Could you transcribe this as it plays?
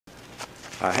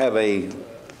I have a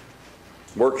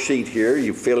worksheet here.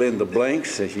 You fill in the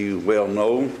blanks. As you well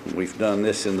know, we've done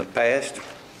this in the past.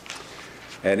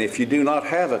 And if you do not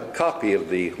have a copy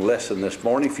of the lesson this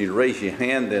morning, if you raise your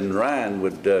hand, then Ryan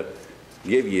would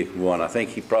give you one. I think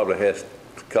he probably has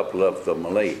a couple of them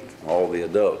late, all the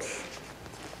adults.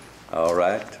 All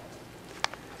right.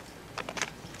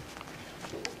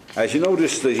 As you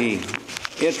notice the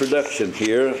introduction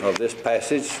here of this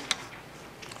passage,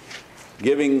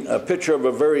 giving a picture of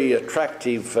a very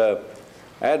attractive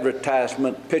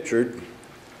advertisement pictured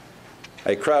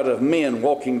a crowd of men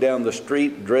walking down the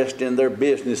street dressed in their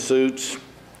business suits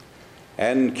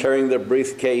and carrying their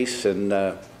briefcase. And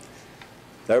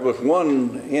there was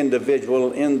one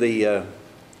individual in the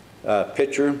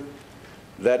picture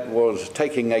that was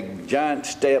taking a giant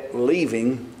step,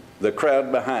 leaving the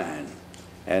crowd behind.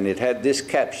 And it had this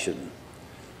caption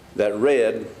that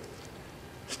read,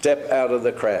 "Step out of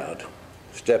the crowd,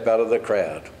 step out of the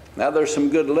crowd." Now there's some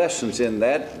good lessons in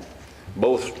that,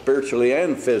 both spiritually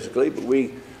and physically, but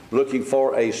we're looking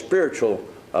for a spiritual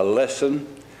lesson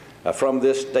from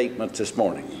this statement this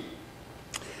morning.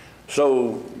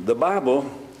 So the Bible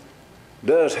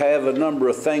does have a number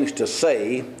of things to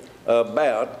say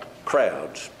about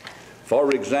crowds.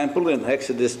 For example, in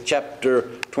Exodus chapter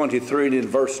 23 and in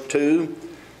verse 2,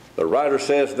 the writer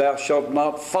says, "Thou shalt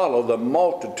not follow the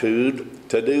multitude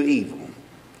to do evil."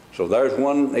 So there's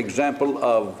one example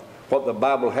of what the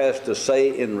Bible has to say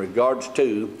in regards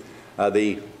to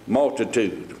the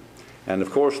multitude. And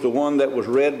of course, the one that was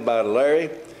read by Larry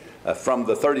from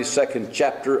the 32nd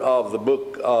chapter of the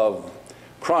book of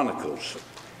Chronicles.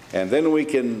 And then we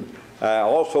can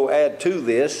also add to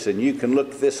this, and you can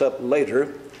look this up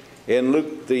later, in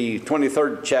Luke the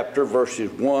 23rd chapter, verses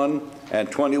 1 and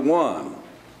 21,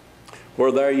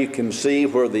 where there you can see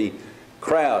where the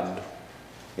crowd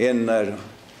in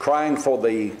crying for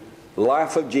the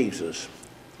life of Jesus,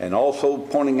 and also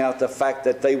pointing out the fact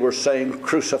that they were saying,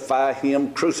 "Crucify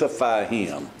him, crucify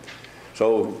him."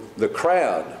 So the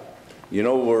crowd,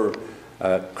 were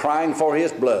crying for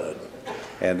his blood.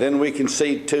 And then we can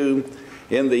see too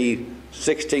in the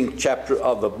 16th chapter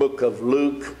of the book of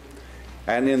Luke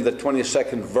and in the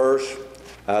 22nd verse,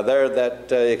 there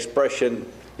that expression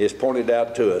is pointed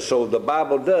out to us. So the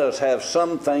Bible does have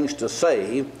some things to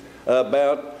say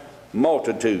about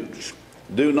multitudes.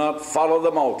 Do not follow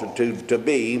the multitude to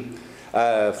be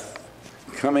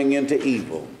coming into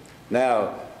evil.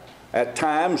 Now, at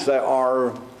times there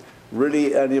are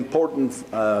really an important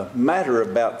matter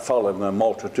about following a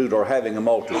multitude or having a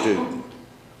multitude.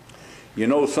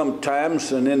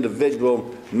 Sometimes an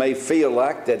individual may feel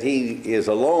like that he is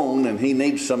alone and he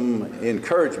needs some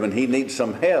encouragement, he needs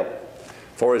some help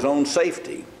for his own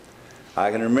safety.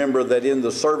 I can remember that in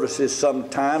the services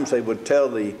sometimes they would tell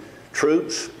the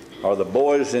troops or the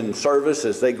boys in service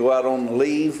as they go out on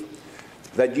leave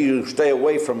that you stay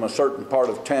away from a certain part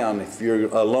of town if you're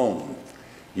alone.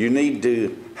 You need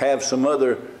to have some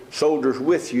other soldiers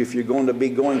with you if you're going to be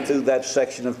going through that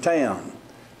section of town,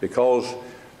 because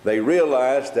they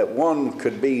realize that one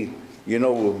could be,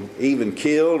 even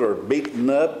killed or beaten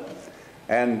up,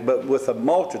 but with a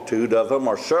multitude of them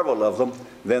or several of them,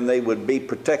 then they would be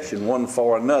protection one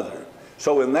for another.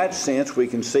 So in that sense, we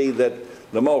can see that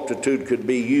the multitude could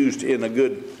be used in a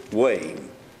good way.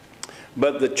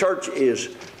 But the church is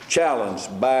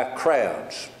challenged by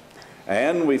crowds.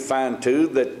 And we find too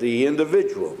that the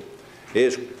individual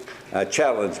is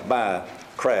challenged by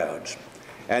crowds.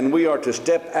 And we are to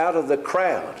step out of the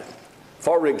crowd.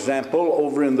 For example,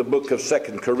 over in the book of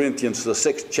 2 Corinthians, the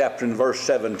 6th chapter and verse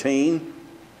 17,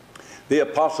 the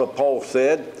Apostle Paul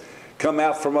said, "Come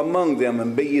out from among them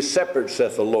and be ye separate,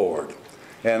 saith the Lord,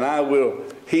 and I will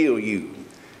heal you."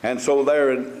 And so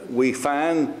there we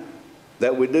find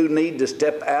that we do need to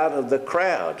step out of the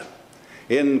crowd.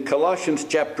 In Colossians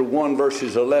chapter 1,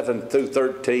 verses 11 through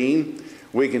 13,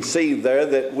 we can see there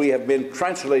that we have been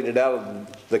translated out of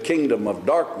the kingdom of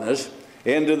darkness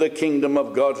into the kingdom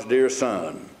of God's dear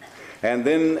Son. And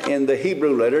then in the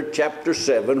Hebrew letter, chapter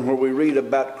 7, where we read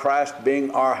about Christ being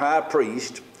our high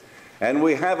priest, and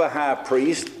we have a high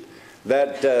priest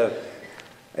that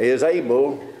is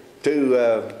able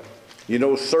to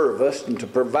serve us and to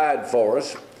provide for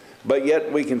us, but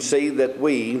yet we can see that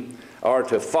we are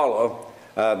to follow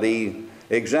the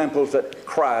examples that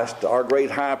Christ, our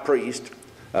great high priest,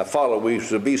 follow. We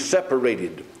should be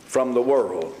separated from the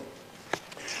world.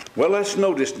 Well, let's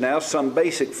notice now some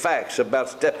basic facts about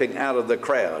stepping out of the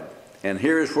crowd. And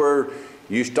here's where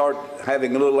you start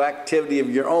having a little activity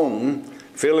of your own,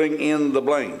 filling in the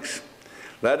blanks.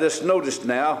 Let us notice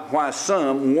now why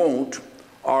some won't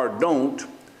or don't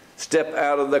step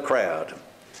out of the crowd.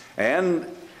 And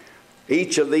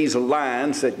each of these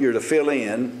lines that you're to fill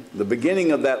in, the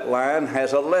beginning of that line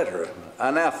has a letter,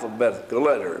 an alphabetical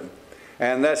letter.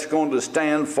 And that's going to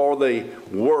stand for the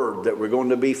word that we're going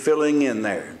to be filling in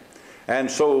there. And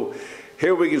so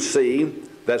here we can see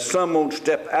that some won't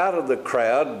step out of the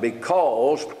crowd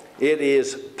because it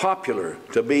is popular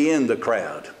to be in the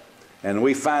crowd. And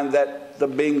we find that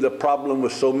being the problem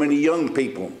with so many young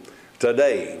people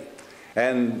today.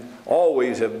 And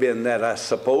always have been that, I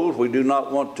suppose. We do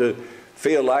not want to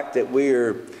feel like that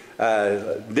we're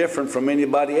different from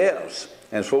anybody else.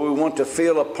 And so we want to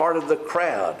feel a part of the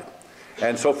crowd.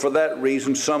 And so for that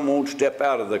reason, some won't step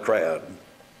out of the crowd.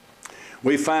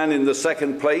 We find in the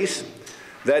second place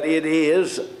that it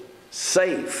is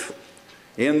safe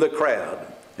in the crowd.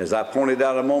 As I pointed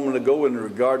out a moment ago in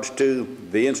regards to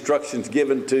the instructions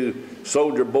given to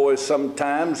soldier boys,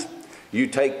 sometimes you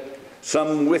take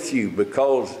some with you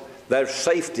because there's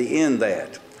safety in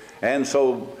that. And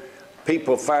so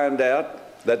people find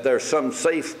out that there's some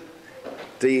safety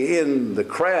in the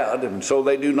crowd, and so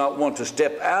they do not want to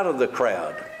step out of the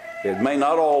crowd. It may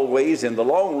not always, in the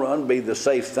long run, be the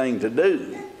safe thing to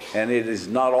do, and it is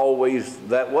not always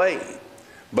that way.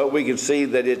 But we can see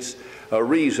that it's a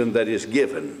reason that is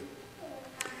given.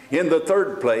 In the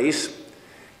third place,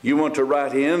 you want to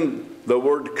write in the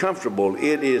word comfortable.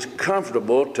 It is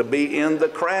comfortable to be in the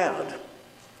crowd.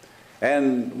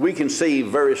 And we can see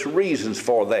various reasons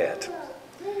for that.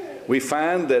 We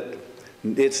find that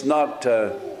it's not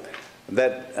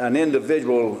that an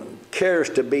individual cares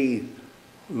to be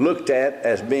looked at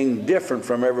as being different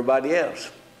from everybody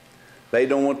else. They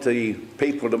don't want the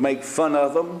people to make fun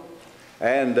of them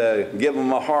and give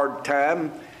them a hard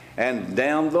time and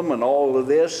down them and all of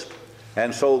this.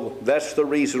 And so that's the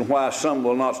reason why some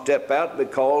will not step out,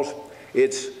 because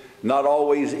it's not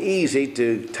always easy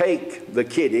to take the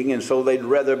kidding, and so they'd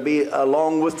rather be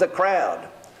along with the crowd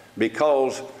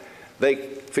because they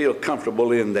feel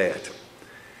comfortable in that.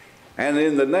 And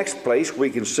in the next place, we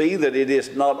can see that it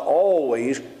is not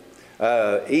always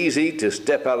easy to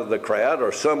step out of the crowd,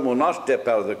 or some will not step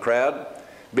out of the crowd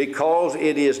because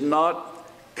it is not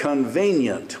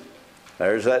convenient.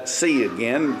 There's that C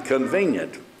again,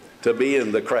 convenient, to be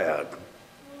in the crowd.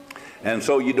 And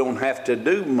so you don't have to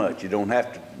do much. You don't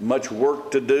have much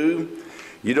work to do.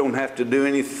 You don't have to do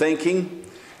any thinking.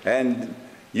 And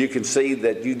you can see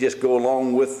that you just go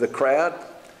along with the crowd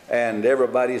and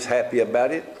everybody's happy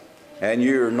about it. And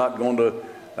you're not going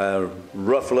to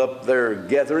ruffle up their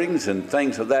gatherings and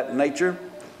things of that nature.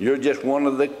 You're just one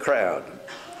of the crowd.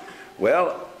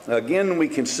 Well, again, we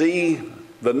can see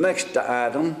the next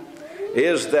item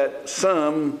is that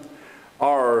some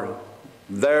are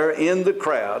there in the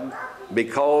crowd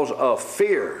because of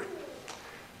fear.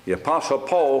 The Apostle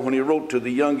Paul, when he wrote to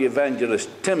the young evangelist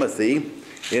Timothy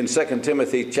in 2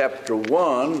 Timothy chapter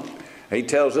 1, he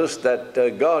tells us that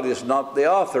God is not the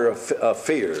author of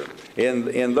fear.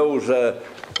 In those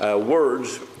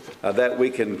words that we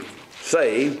can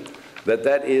say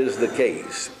that is the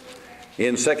case.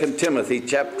 In 2 Timothy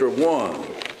chapter 1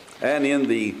 and in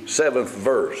the 7th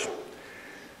verse,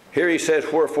 here he says,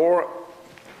 "Wherefore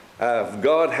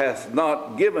God hath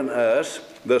not given us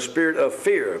the spirit of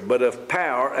fear, but of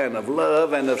power and of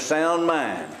love and of sound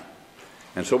mind."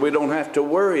 And so we don't have to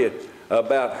worry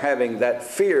about having that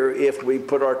fear if we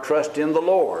put our trust in the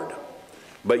Lord.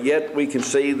 But yet we can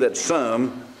see that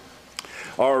some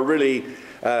are really,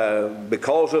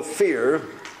 because of fear,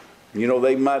 you know,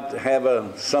 they might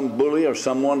have some bully or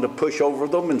someone to push over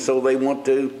them, and so they want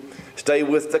to stay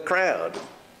with the crowd.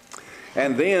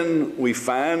 And then we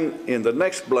find in the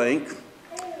next blank,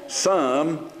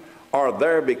 some are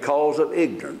there because of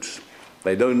ignorance.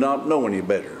 They do not know any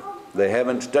better. They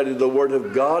haven't studied the Word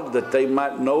of God that they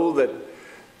might know that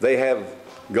they have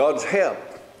God's help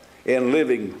in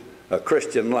living a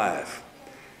Christian life.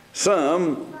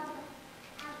 Some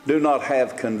do not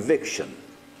have conviction.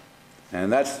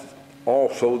 And that's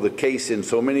also the case in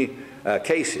so many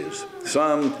cases.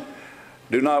 Some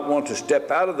do not want to step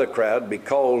out of the crowd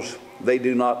because they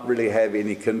do not really have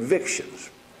any convictions.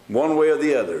 One way or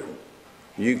the other.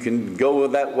 You can go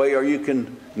that way or you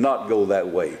can not go that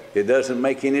way. It doesn't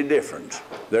make any difference.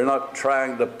 They're not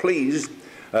trying to please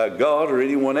God or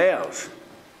anyone else.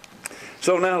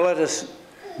 So now let us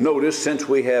notice, since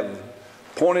we have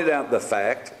pointed out the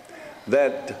fact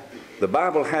that the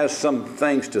Bible has some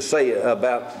things to say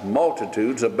about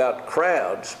multitudes, about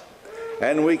crowds,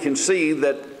 and we can see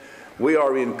that we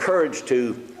are encouraged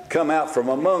to come out from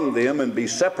among them and be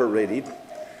separated.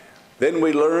 Then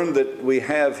we learn that we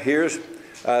have here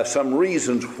some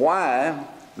reasons why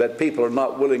that people are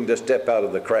not willing to step out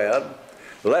of the crowd.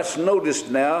 Let's notice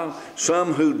now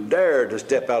some who dare to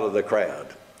step out of the crowd.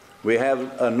 We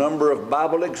have a number of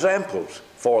Bible examples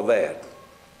for that.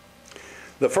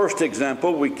 The first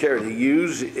example we care to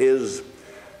use is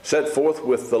set forth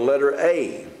with the letter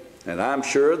A. And I'm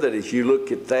sure that as you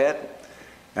look at that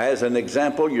as an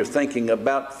example, you're thinking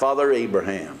about Father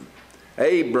Abraham.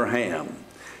 Abraham,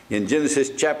 in Genesis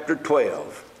chapter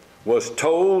 12, was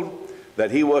told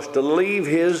that he was to leave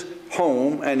his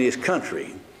home and his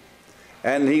country,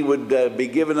 and he would be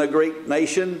given a great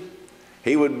nation.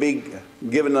 He would be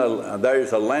given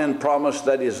there's a land promise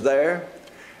that is there,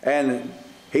 and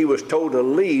he was told to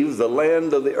leave the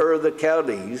land of the Ur of the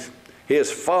Chaldees,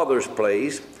 his father's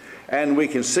place, and we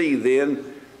can see then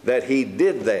that he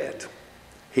did that.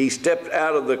 He stepped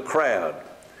out of the crowd.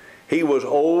 He was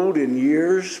old in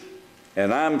years,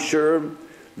 and I'm sure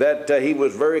that he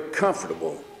was very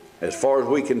comfortable, as far as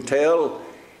we can tell,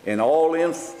 in all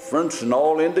inference and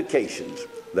all indications,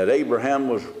 that Abraham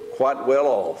was quite well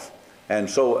off. And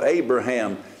so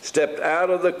Abraham stepped out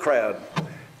of the crowd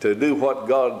to do what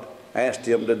God asked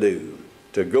him to do,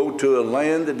 to go to a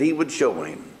land that he would show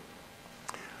him.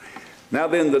 Now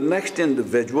then, the next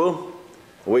individual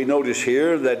we notice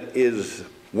here that is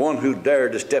one who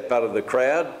dared to step out of the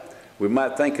crowd. We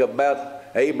might think about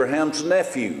Abraham's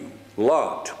nephew,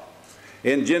 Lot.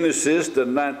 In Genesis, the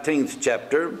 19th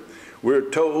chapter, we're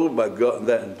told by God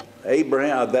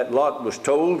that Lot was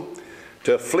told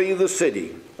to flee the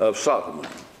city of Sodom.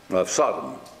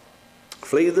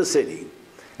 Flee the city.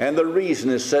 And the reason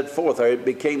is set forth there. It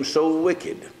became so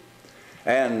wicked.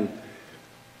 And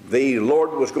the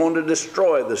Lord was going to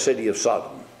destroy the city of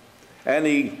Sodom. And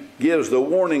he gives the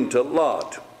warning to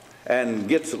Lot and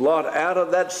gets Lot out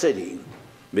of that city,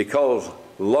 because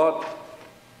Lot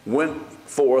went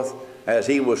forth as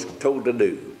he was told to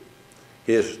do.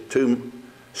 His two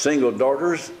single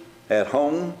daughters at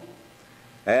home,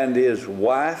 and his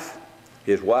wife,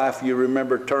 you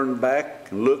remember, turned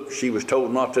back and looked. She was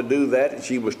told not to do that, and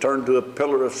she was turned to a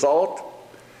pillar of salt.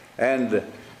 And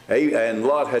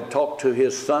Lot had talked to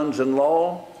his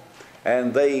sons-in-law,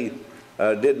 and they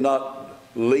did not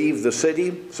leave the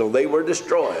city, so they were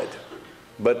destroyed.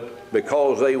 But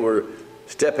because they were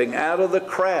stepping out of the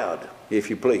crowd, if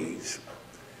you please.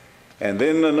 And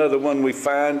then another one we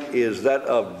find is that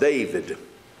of David.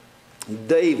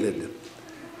 David,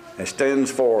 it stands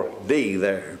for D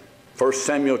there. 1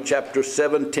 Samuel chapter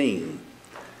 17,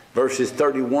 verses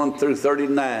 31 through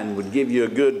 39 would give you a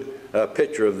good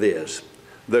picture of this.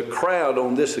 The crowd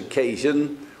on this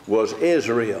occasion was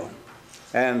Israel.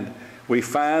 And we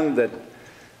find that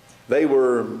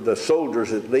the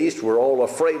soldiers at least, were all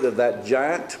afraid of that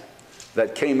giant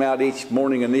that came out each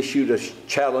morning and issued a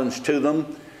challenge to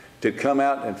them to come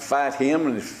out and fight him.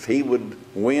 And if he would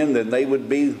win, then they would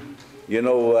be,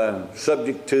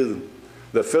 subject to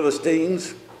the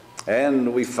Philistines.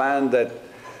 And we find that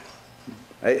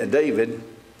David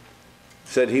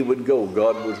said he would go.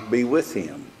 God would be with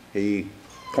him. He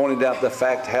pointed out the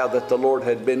fact how that the Lord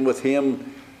had been with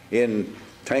him in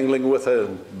tangling with a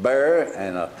bear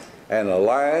and a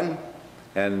lion.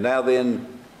 And now then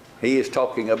he is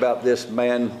talking about this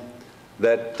man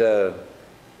that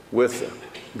with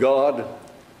God,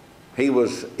 he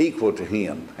was equal to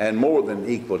him and more than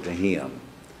equal to him.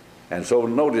 And so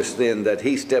notice then that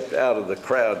he stepped out of the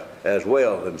crowd as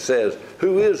well and says,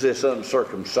 who is this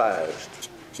uncircumcised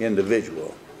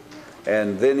individual?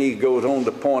 And then he goes on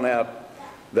to point out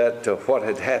that what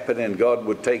had happened, and God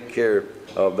would take care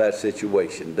of that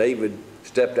situation. David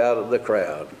stepped out of the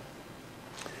crowd.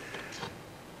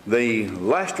 The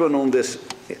last one on this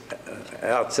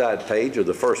outside page, or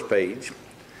the first page,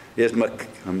 is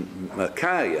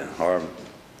Micaiah, or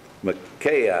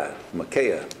Micaiah.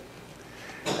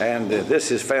 And this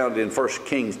is found in 1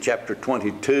 Kings chapter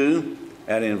 22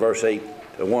 and in verse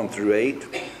 1 through 8.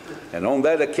 And on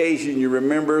that occasion, you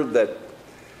remember that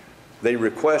the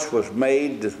request was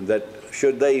made that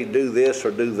should they do this or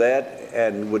do that,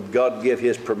 and would God give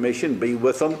his permission, be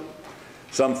with them?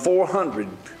 Some 400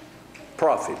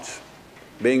 prophets,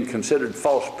 being considered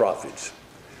false prophets,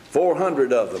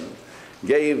 400 of them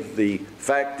gave the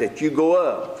fact that you go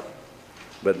up.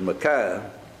 But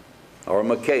Micaiah,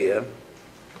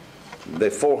 the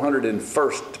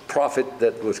 401st prophet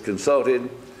that was consulted,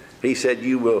 he said,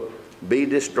 you will be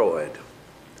destroyed.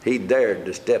 He dared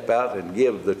to step out and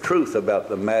give the truth about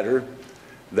the matter,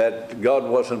 that God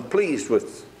wasn't pleased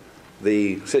with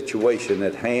the situation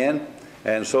at hand,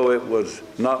 and so it was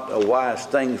not a wise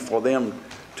thing for them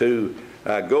to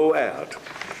go out.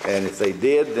 And if they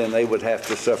did, then they would have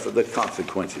to suffer the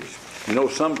consequences. You know,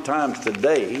 sometimes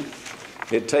today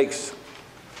it takes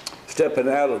stepping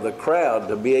out of the crowd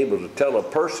to be able to tell a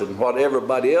person what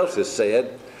everybody else has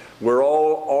said, we're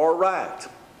all right.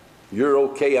 you're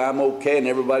okay, I'm okay, and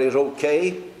everybody's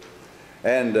okay.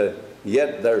 And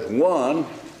yet there's one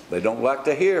they don't like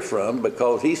to hear from,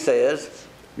 because he says,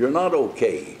 you're not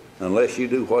okay unless you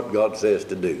do what God says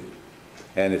to do.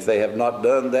 And if they have not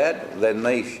done that, then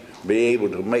they be able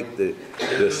to make the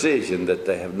decision that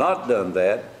they have not done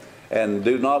that, and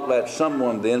do not let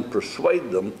someone then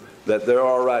persuade them that they're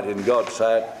all right in God's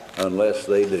sight unless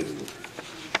they do.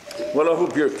 Well, I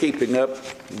hope you're keeping up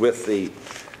with the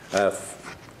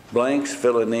blanks,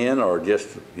 filling in, or just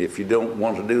if you don't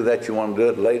want to do that, you want to do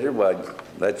it later, well,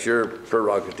 that's your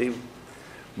prerogative.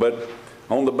 But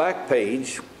on the back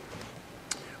page,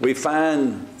 we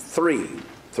find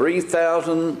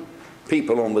 3,000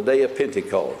 people on the day of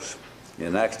Pentecost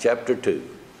in Acts chapter 2.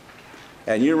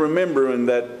 And you remember in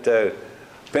that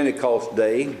Pentecost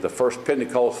day, the first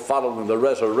Pentecost following the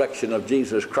resurrection of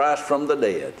Jesus Christ from the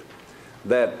dead,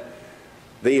 that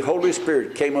the Holy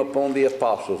Spirit came upon the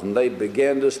apostles, and they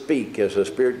began to speak as the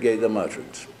Spirit gave them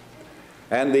utterance.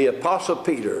 And the Apostle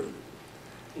Peter,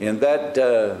 in that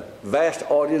vast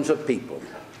audience of people,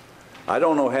 I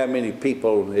don't know how many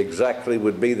people exactly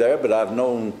would be there, but I've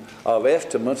known of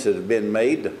estimates that have been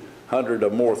made, 100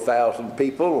 or more thousand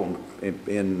people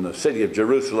in the city of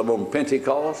Jerusalem on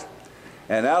Pentecost.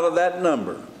 And out of that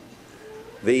number,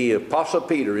 the Apostle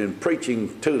Peter, in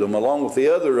preaching to them along with the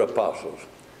other apostles,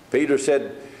 Peter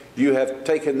said, you have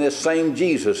taken this same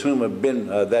Jesus whom have been,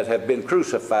 that have been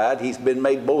crucified. He's been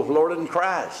made both Lord and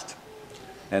Christ.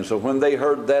 And so when they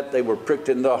heard that, they were pricked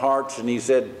in their hearts, and he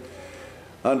said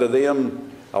unto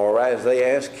them, or as they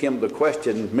asked him the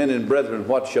question, men and brethren,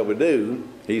 what shall we do?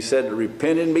 He said,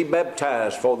 repent and be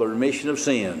baptized for the remission of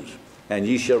sins, and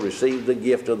ye shall receive the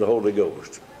gift of the Holy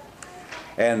Ghost.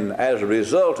 And as a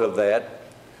result of that,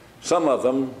 some of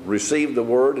them received the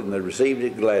word, and they received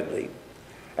it gladly.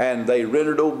 And they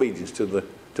rendered obedience to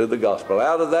the gospel.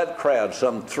 Out of that crowd,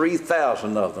 some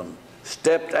 3,000 of them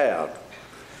stepped out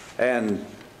and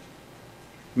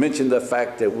mentioned the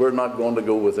fact that we're not going to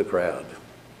go with the crowd.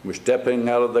 We're stepping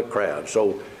out of the crowd.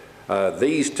 So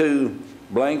these two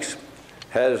blanks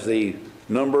has the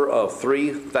number of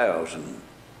 3,000.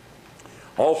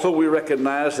 Also, we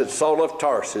recognize that Saul of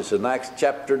Tarsus in Acts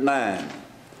chapter 9,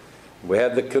 we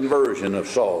have the conversion of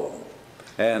Saul.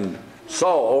 And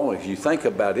Saul, if you think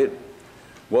about it,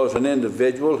 was an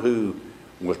individual who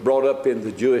was brought up in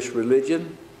the Jewish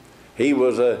religion. He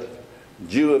was a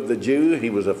Jew of the Jew. He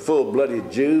was a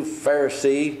full-blooded Jew,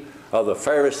 Pharisee of the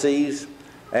Pharisees.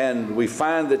 And we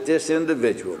find that this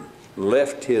individual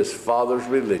left his father's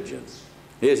religion.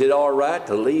 Is it all right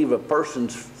to leave a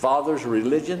person's father's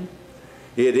religion?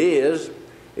 It is,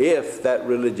 if that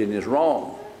religion is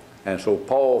wrong. And so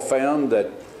Paul found that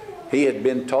he had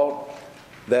been taught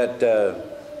that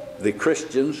the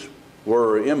Christians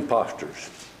were impostors.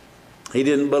 He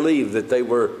didn't believe that they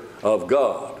were of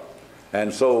God.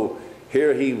 And so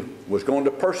here he was going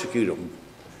to persecute them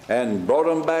and brought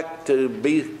them back to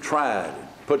be tried,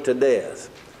 put to death.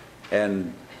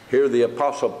 And here the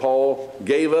Apostle Paul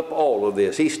gave up all of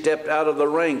this. He stepped out of the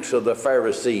ranks of the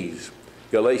Pharisees.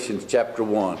 Galatians chapter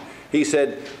 1. He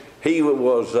said he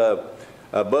was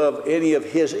above any of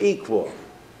his equal.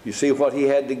 You see what he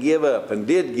had to give up and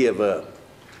did give up.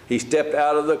 He stepped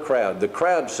out of the crowd. The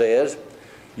crowd says,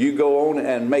 you go on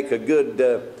and make a good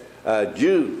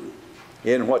Jew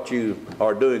in what you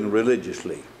are doing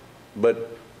religiously.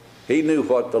 But he knew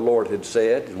what the Lord had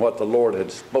said and what the Lord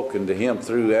had spoken to him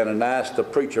through Ananias, the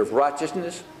preacher of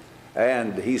righteousness.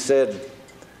 And he said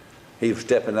he was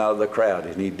stepping out of the crowd.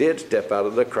 And he did step out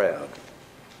of the crowd.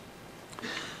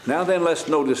 Now then, let's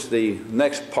notice the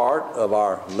next part of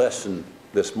our lesson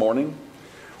this morning.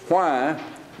 Why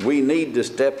we need to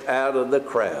step out of the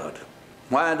crowd.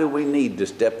 Why do we need to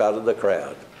step out of the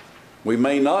crowd? We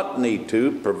may not need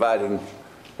to, providing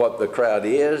what the crowd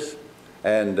is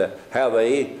and how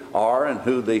they are and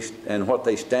who they and what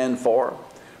they stand for.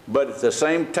 But at the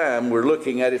same time, we're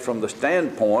looking at it from the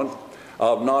standpoint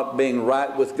of not being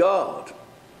right with God.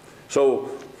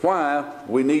 So why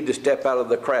we need to step out of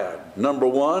the crowd. Number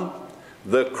one,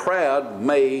 the crowd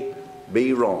may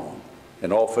be wrong.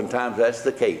 And oftentimes that's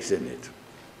the case, isn't it?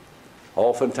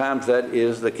 Oftentimes that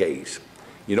is the case.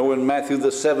 You know, in Matthew the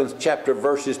 7th chapter,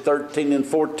 verses 13 and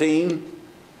 14,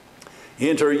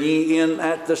 enter ye in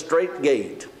at the strait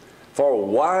gate, for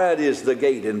wide is the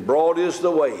gate and broad is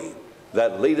the way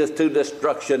that leadeth to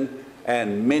destruction,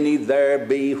 and many there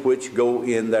be which go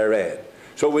in thereat.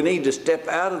 So we need to step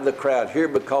out of the crowd here,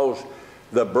 because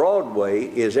the broad way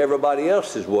is everybody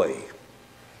else's way.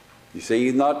 You see,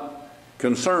 he's not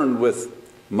concerned with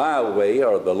my way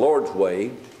or the Lord's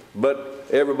way, but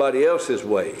everybody else's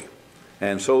way.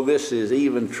 And so this is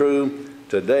even true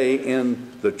today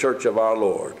in the church of our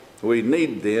Lord. We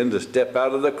need then to step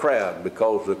out of the crowd,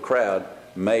 because the crowd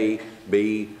may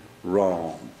be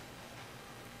wrong.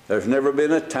 There's never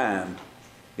been a time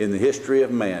in the history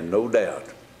of man, no doubt,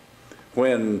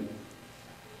 when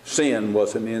sin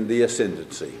wasn't in the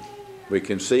ascendancy. We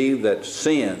can see that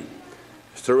sin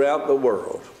is throughout the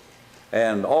world,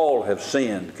 and all have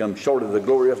sinned, come short of the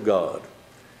glory of God.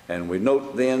 And we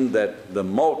note then that the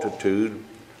multitude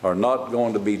are not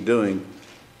going to be doing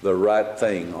the right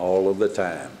thing all of the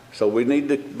time. So we need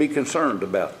to be concerned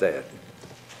about that.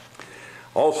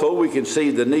 Also, we can see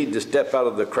the need to step out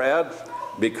of the crowd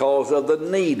because of the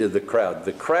need of the crowd.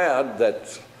 The crowd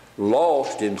that's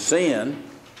lost in sin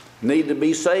need to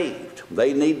be saved.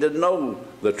 They need to know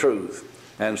the truth.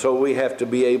 And so we have to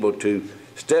be able to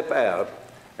step out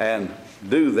and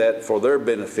do that for their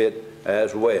benefit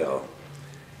as well.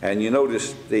 And you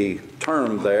notice the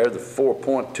term there, the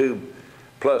 4.2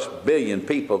 plus billion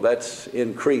people, that's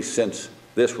increased since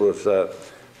this was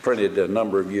printed a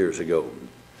number of years ago.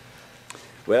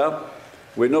 Well,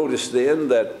 we notice then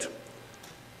that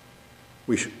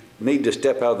we need to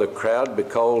step out of the crowd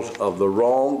because of the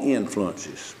wrong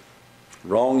influences.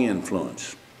 Wrong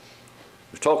influence.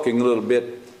 I was talking a little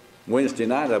bit Wednesday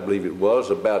night, I believe it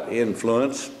was, about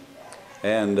influence.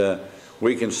 And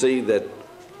we can see that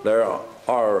there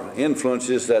are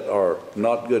influences that are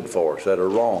not good for us, that are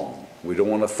wrong. We don't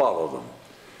want to follow them.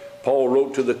 Paul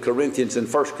wrote to the Corinthians in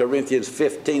 1 Corinthians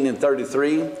 15 and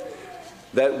 33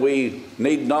 that we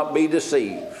need not be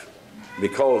deceived,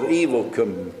 because evil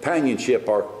companionship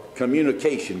or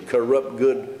communication corrupt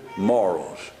good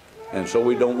morals. And so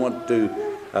we don't want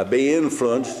to be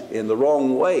influenced in the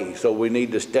wrong way. So we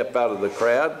need to step out of the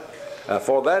crowd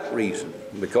for that reason,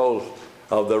 because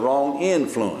of the wrong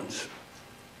influence.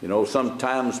 You know,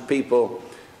 sometimes people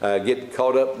get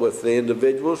caught up with the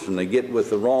individuals, and they get with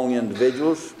the wrong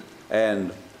individuals,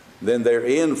 and then they're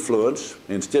influenced.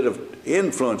 Instead of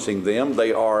influencing them,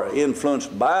 they are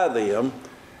influenced by them,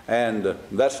 and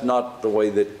that's not the way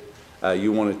that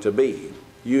you want it to be.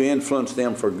 You influence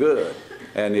them for good,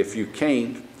 and if you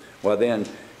can't, well then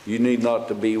you need not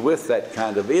to be with that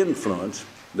kind of influence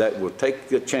that will take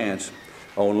the chance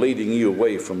on leading you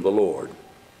away from the Lord.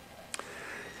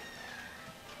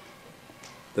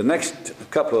 The next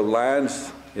couple of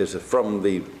lines is from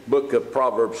the book of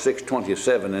Proverbs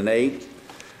 6:27 and 8,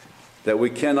 that we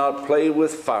cannot play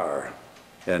with fire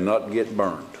and not get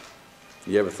burned.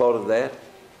 You ever thought of that?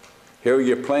 Here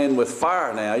you're playing with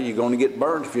fire now, you're going to get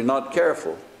burned if you're not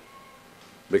careful,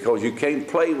 because you can't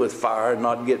play with fire and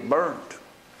not get burned.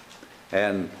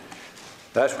 And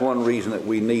that's one reason that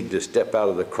we need to step out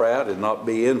of the crowd and not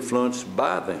be influenced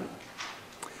by them.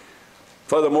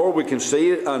 Furthermore, we can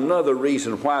see another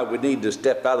reason why we need to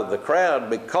step out of the crowd,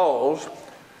 because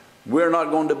we're not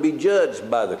going to be judged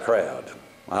by the crowd.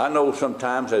 I know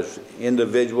sometimes as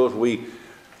individuals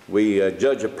we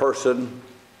judge a person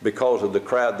because of the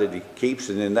crowd that he keeps,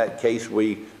 and in that case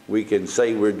we can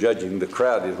say we're judging the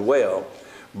crowd as well.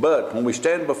 But when we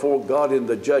stand before God in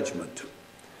the judgment,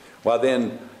 well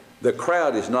then the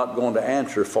crowd is not going to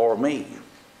answer for me.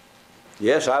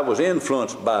 Yes, I was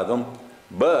influenced by them,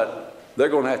 but they're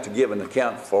going to have to give an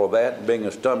account for that, being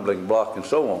a stumbling block and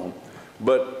so on.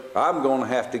 But I'm going to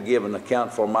have to give an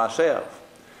account for myself.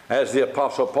 As the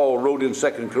Apostle Paul wrote in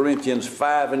 2 Corinthians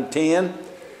 5 and 10,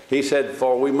 he said,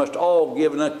 for we must all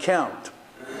give an account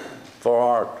for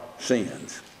our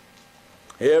sins.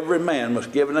 Every man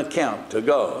must give an account to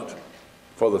God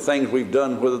for the things we've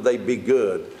done, whether they be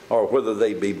good or whether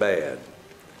they be bad.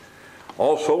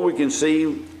 Also, we can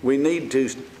see we need to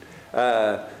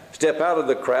step out of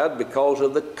the crowd because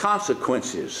of the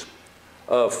consequences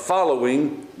of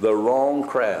following the wrong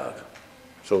crowd.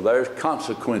 So there's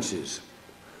consequences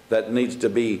that needs to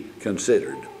be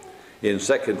considered. In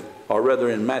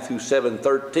Matthew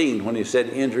 7:13, when he said,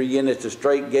 enter ye in at the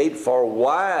straight gate, for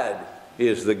wide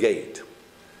is the gate,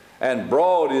 and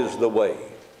broad is the way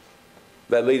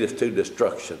that leadeth to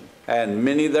destruction, and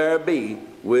many there be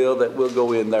that will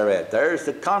go in thereat. There's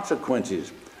the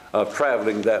consequences of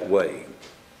traveling that way.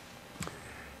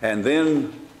 And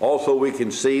then also we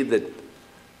can see that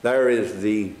there is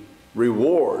the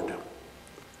reward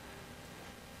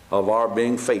of our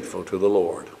being faithful to the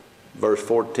Lord. Verse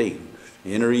 14,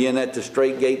 enter ye in at the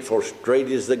straight gate, for strait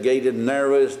is the gate and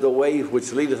narrow is the way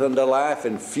which leadeth unto life,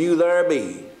 and few there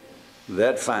be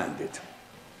that find it.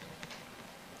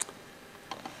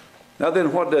 Now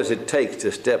then, what does it take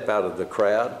to step out of the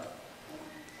crowd?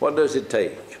 What does it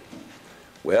take?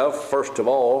 Well, first of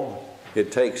all,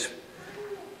 it takes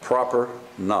proper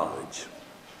knowledge.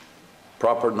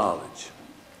 Proper knowledge.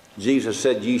 Jesus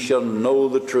said, ye shall know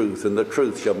the truth, and the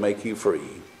truth shall make you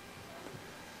free.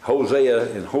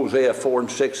 In Hosea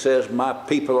 4:6 says, my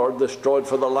people are destroyed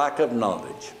for the lack of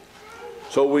knowledge.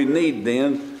 So we need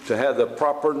then to have the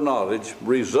proper knowledge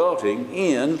resulting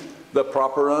in the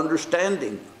proper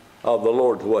understanding of the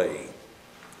Lord's way.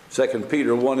 2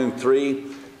 Peter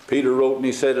 1:3, Peter wrote and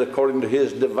he said, according to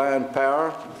his divine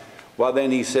power. Well,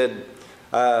 then he said,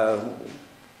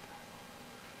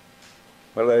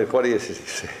 what is it he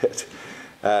said?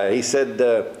 He said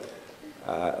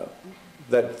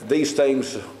that these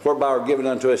things whereby are given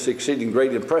unto us exceeding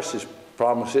great and precious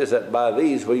promises, that by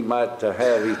these we might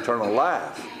have eternal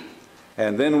life.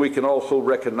 And then we can also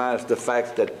recognize the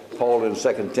fact that Paul in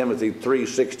 2 Timothy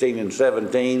 3:16 and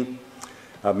 17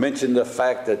 mentioned the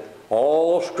fact that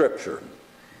all Scripture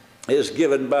is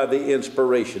given by the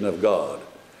inspiration of God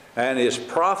and is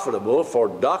profitable for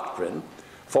doctrine,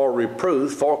 for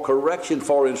reproof, for correction,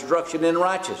 for instruction in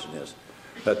righteousness,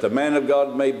 that the man of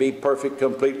God may be perfect,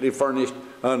 completely furnished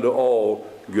unto all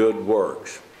good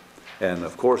works. And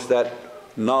of course that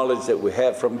knowledge that we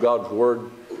have from God's Word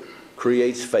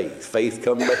creates faith. Faith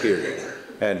comes by hearing,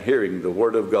 and hearing the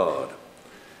Word of God.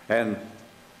 And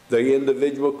the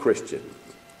individual Christian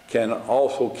can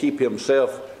also keep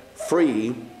himself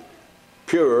free,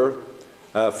 pure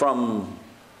from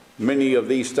many of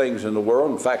these things in the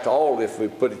world. In fact, all, if we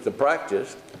put it to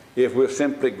practice, if we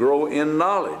simply grow in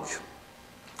knowledge.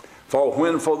 For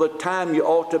when for the time you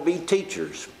ought to be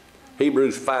teachers.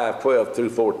 Hebrews 5:12 through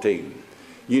 14.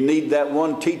 You need that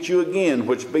one teach you again,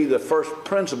 which be the first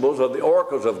principles of the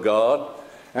oracles of God,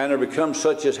 and are become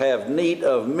such as have need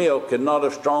of milk and not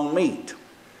of strong meat.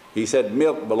 He said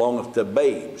milk belongeth to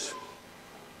babes,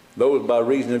 those by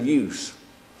reason of use,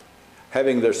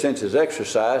 having their senses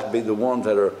exercised, be the ones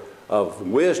that are of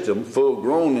wisdom,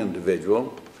 full-grown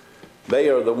individual. They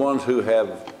are the ones who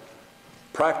have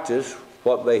practiced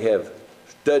what they have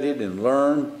studied and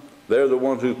learned. They're the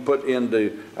ones who put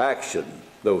into action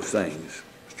those things.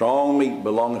 Strong meat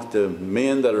belongeth to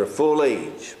men that are full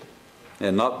age,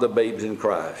 and not the babes in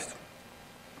Christ.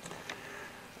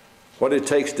 What it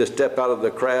takes to step out of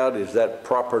the crowd is that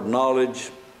proper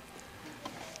knowledge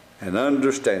and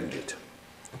understand it.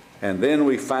 And then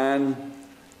we find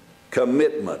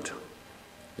commitment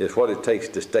is what it takes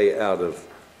to stay out of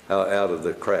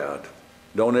the crowd.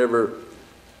 Don't ever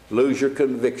lose your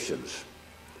convictions.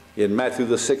 In Matthew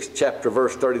the 6th chapter,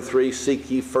 verse 33, seek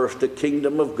ye first the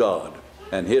kingdom of God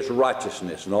and his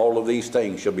righteousness, and all of these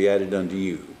things shall be added unto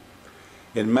you.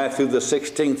 In Matthew the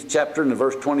 16th chapter, in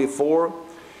verse 24,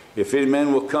 if any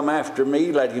man will come after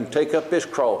me, let him take up his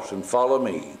cross and follow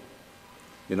me.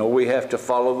 You know, we have to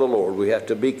follow the Lord. We have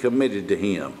to be committed to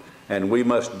him. And we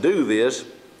must do this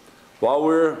while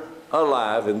we're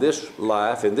alive in this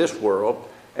life, in this world,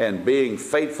 and being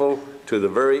faithful to the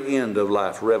very end of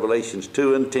life. Revelations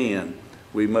 2:10,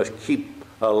 we must keep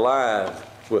alive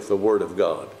with the Word of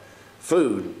God.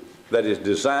 Food that is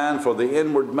designed for the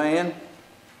inward man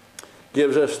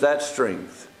gives us that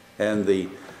strength and the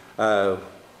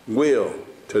will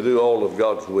to do all of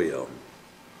God's will.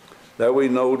 There we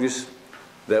notice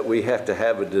that we have to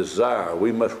have a desire.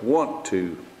 We must want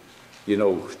to,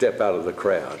 step out of the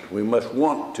crowd. We must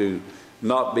want to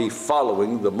not be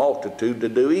following the multitude to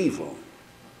do evil.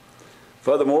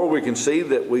 Furthermore, we can see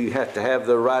that we have to have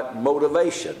the right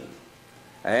motivation.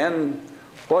 And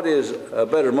what is a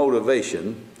better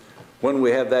motivation when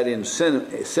we have that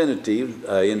incentive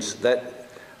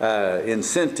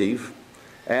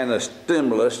and a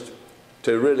stimulus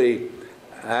to really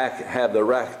have the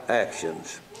right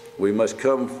actions?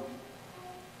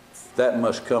 That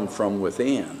must come from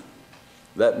within.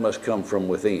 That must come from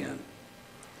within.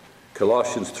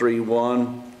 Colossians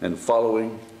 3:1 and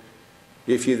following,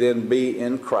 if you then be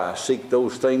in Christ, seek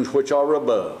those things which are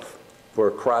above,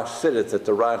 where Christ sitteth at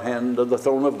the right hand of the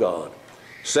throne of God.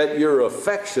 Set your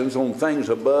affections on things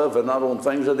above and not on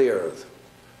things of the earth.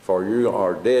 For you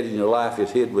are dead and your life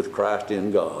is hid with Christ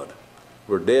in God.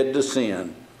 We're dead to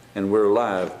sin and we're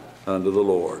alive unto the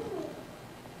Lord.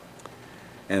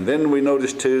 And then we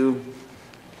notice too,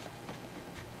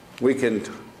 we can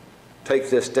take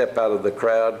this step out of the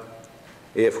crowd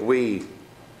if we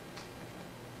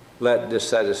let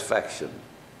dissatisfaction.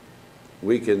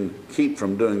 We can keep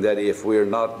from doing that if we're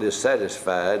not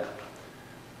dissatisfied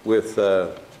with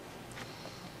the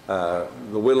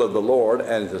will of the Lord,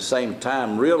 and at the same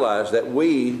time realize that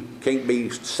we can't be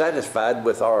satisfied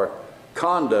with our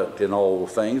conduct in all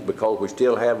things, because we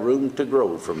still have room to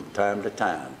grow from time to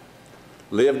time.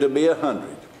 Live to be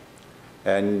 100,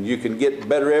 and you can get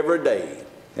better every day,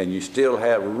 and you still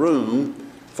have room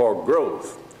for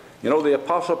growth. The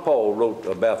Apostle Paul wrote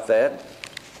about that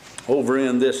over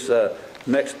in this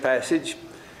next passage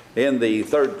in the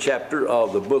 3rd chapter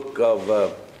of the book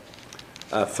of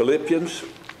Philippians.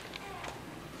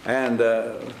 And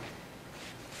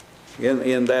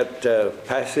in that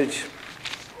passage,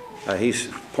 he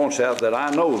points out that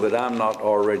I know that I'm not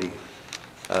already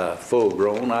full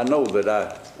grown. I know that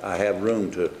I have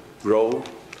room to grow.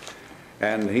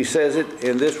 And he says it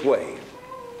in this way.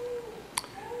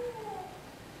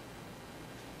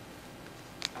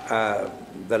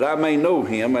 That I may know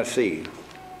him, I see.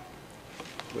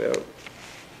 Well,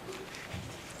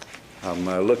 I'm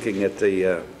looking at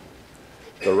the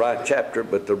right chapter,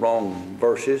 but the wrong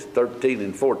verses, 13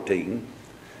 and 14.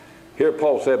 Here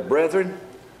Paul said, brethren,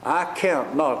 I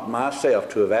count not myself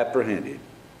to have apprehended.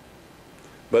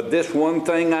 But this one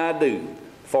thing I do,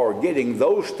 forgetting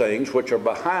those things which are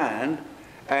behind,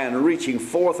 and reaching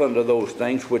forth unto those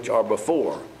things which are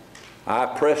before. I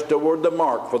press toward the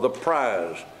mark for the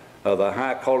prize of the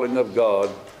high calling of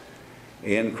God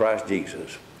in Christ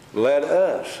Jesus. Let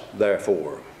us,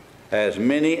 therefore, as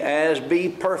many as be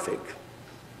perfect.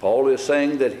 Paul is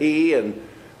saying that he and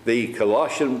the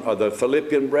Colossian or the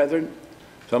Philippian brethren,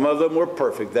 some of them were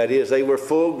perfect. That is, they were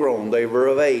full grown. They were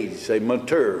of age. They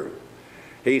mature.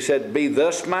 He said, be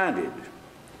thus minded.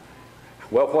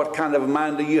 Well, what kind of a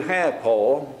mind do you have,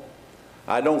 Paul?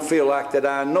 I don't feel like that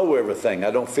I know everything. I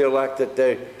don't feel like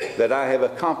that I have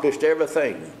accomplished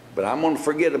everything. But I'm going to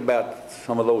forget about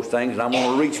some of those things, and I'm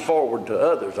going to reach forward to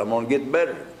others. I'm going to get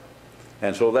better.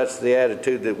 And so that's the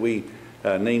attitude that we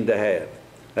need to have.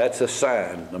 That's a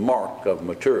sign, the mark of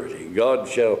maturity. God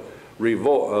shall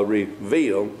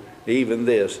reveal even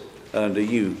this unto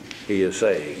you, he is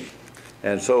saying.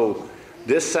 And so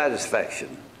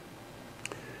dissatisfaction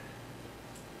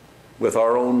with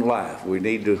our own life, we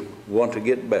need to want to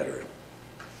get better.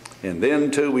 And then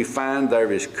too, we find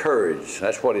there is courage.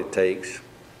 That's what it takes.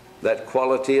 That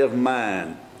quality of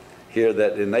mind here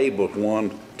that enables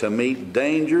one to meet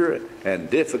danger and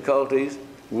difficulties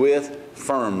with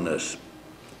firmness.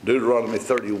 Deuteronomy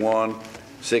 31,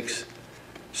 6,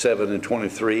 7, and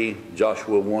 23.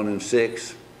 Joshua 1 and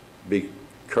 6. Be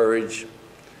courage.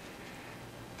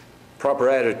 Proper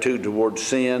attitude towards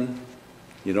sin.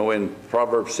 You know, in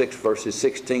Proverbs 6, verses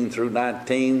 16 through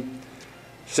 19,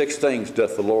 6 things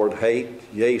doth the Lord hate,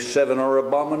 yea, 7 are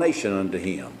abomination unto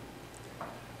him.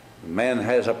 Man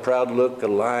has a proud look, a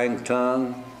lying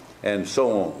tongue, and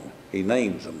so on. He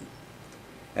names them.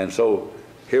 And so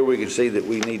here we can see that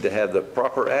we need to have the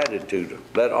proper attitude.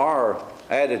 Let our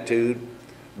attitude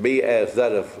be as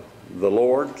that of the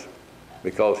Lord's,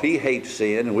 because he hates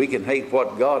sin, and we can hate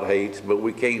what God hates, but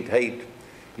we can't hate,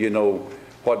 you know,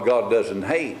 what God doesn't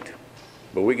hate.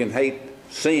 But we can hate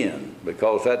sin,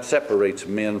 because that separates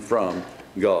men from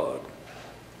God.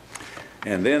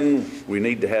 And then we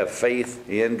need to have faith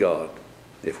in God.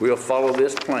 If we'll follow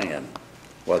this plan,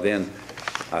 well then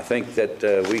I think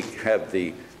that we have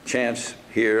the chance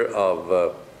here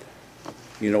of,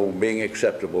 you know, being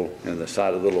acceptable in the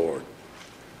sight of the Lord.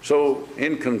 So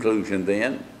in conclusion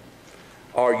then,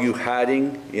 are you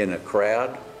hiding in a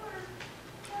crowd?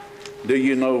 Do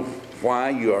you know why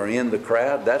you are in the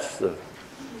crowd? That's the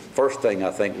first thing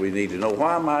I think we need to know.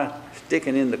 Why am I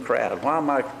sticking in the crowd? Why am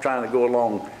I trying to go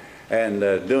along and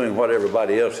doing what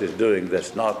everybody else is doing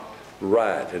that's not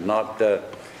right and not,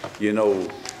 you know,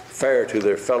 fair to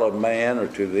their fellow man or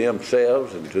to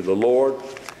themselves and to the Lord?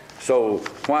 So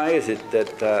why is it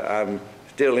that I'm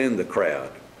still in the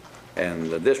crowd? And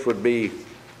this would be,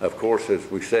 of course, as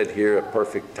we said here, a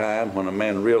perfect time when a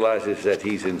man realizes that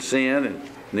he's in sin and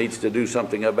needs to do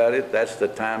something about it. That's the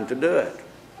time to do it.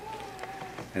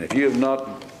 And if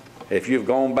you've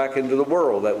gone back into the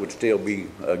world, that would still be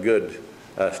a good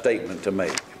statement to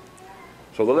make.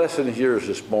 So the lesson is yours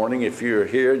this morning. If you're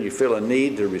here and you feel a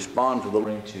need to respond to the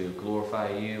Lord, to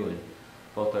glorify you and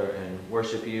both and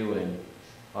worship you and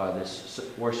this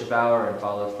worship hour, and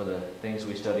Father, for the things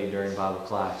we studied during Bible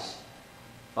class.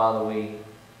 Father, we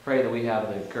pray that we have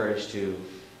the courage to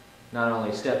not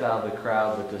only step out of the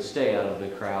crowd, but to stay out of the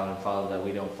crowd, and Father, that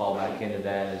we don't fall back into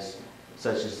that as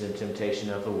such as the temptation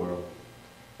of the world.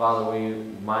 Father, we're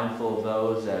mindful of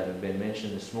those that have been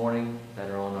mentioned this morning, that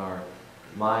are on our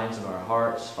minds and our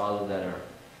hearts, Father, that are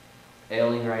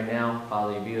ailing right now.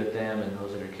 Father, you be with them, and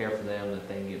those that are care for them, that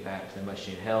they can get back to their much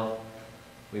needed health.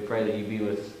 We pray that you be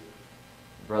with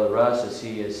Brother Russ as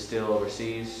he is still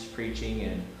overseas preaching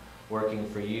and working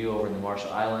for you over in the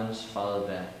Marshall Islands. Father,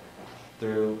 that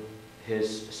through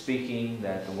his speaking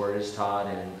that the word is taught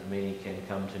and many can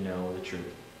come to know the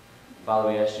truth. Father,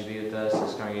 we ask you to be with us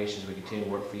as congregations. We continue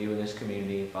to work for you in this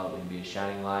community. Father, we can be a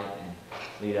shining light and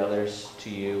lead others to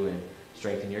you and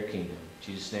strengthen your kingdom.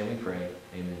 In Jesus' name we pray.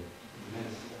 Amen.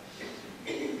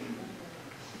 Amen.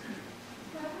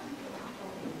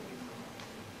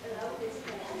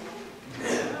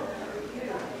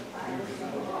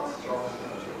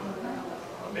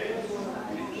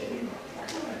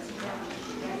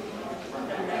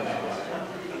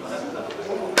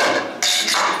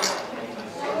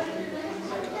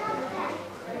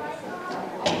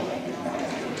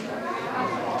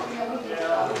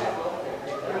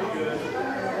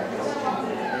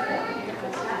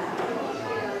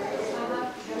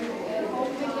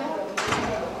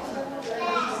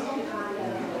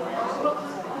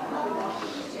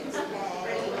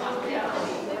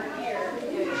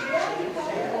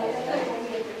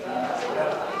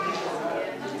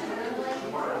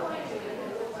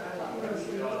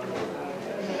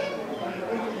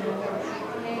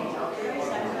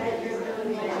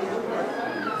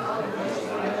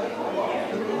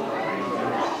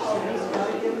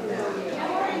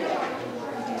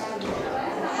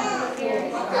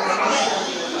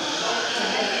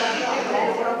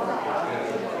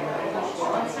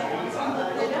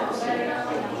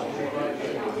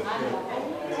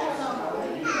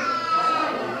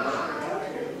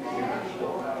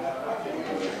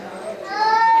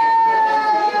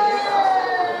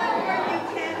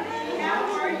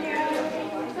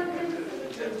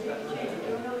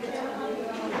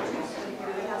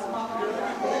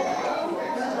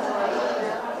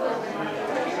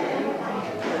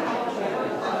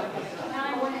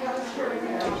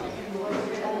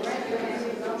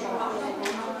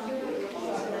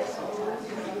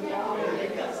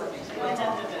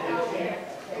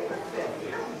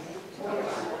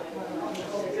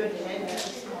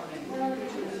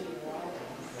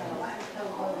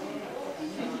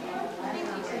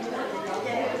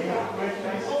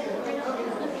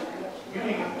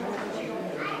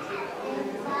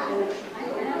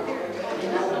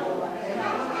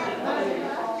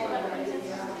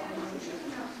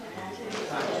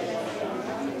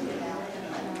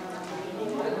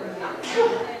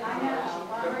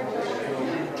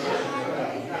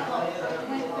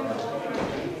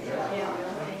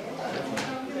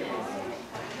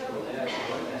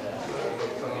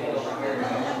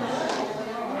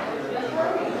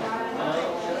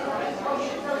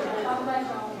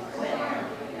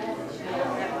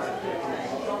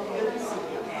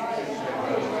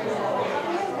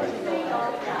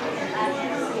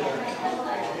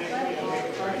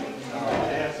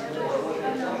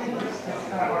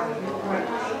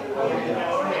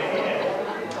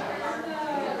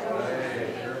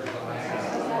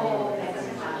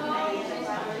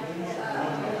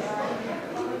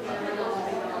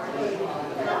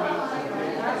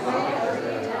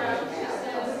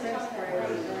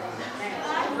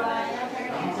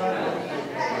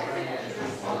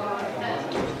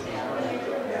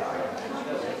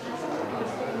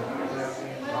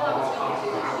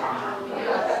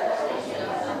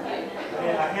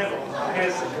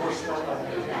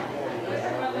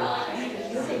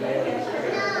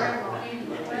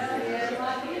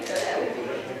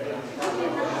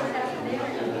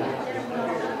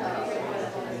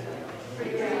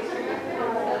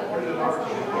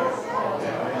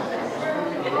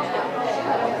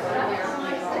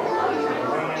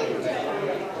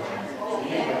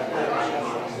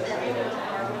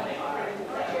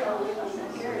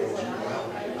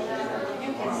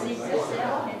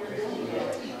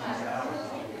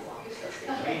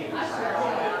 I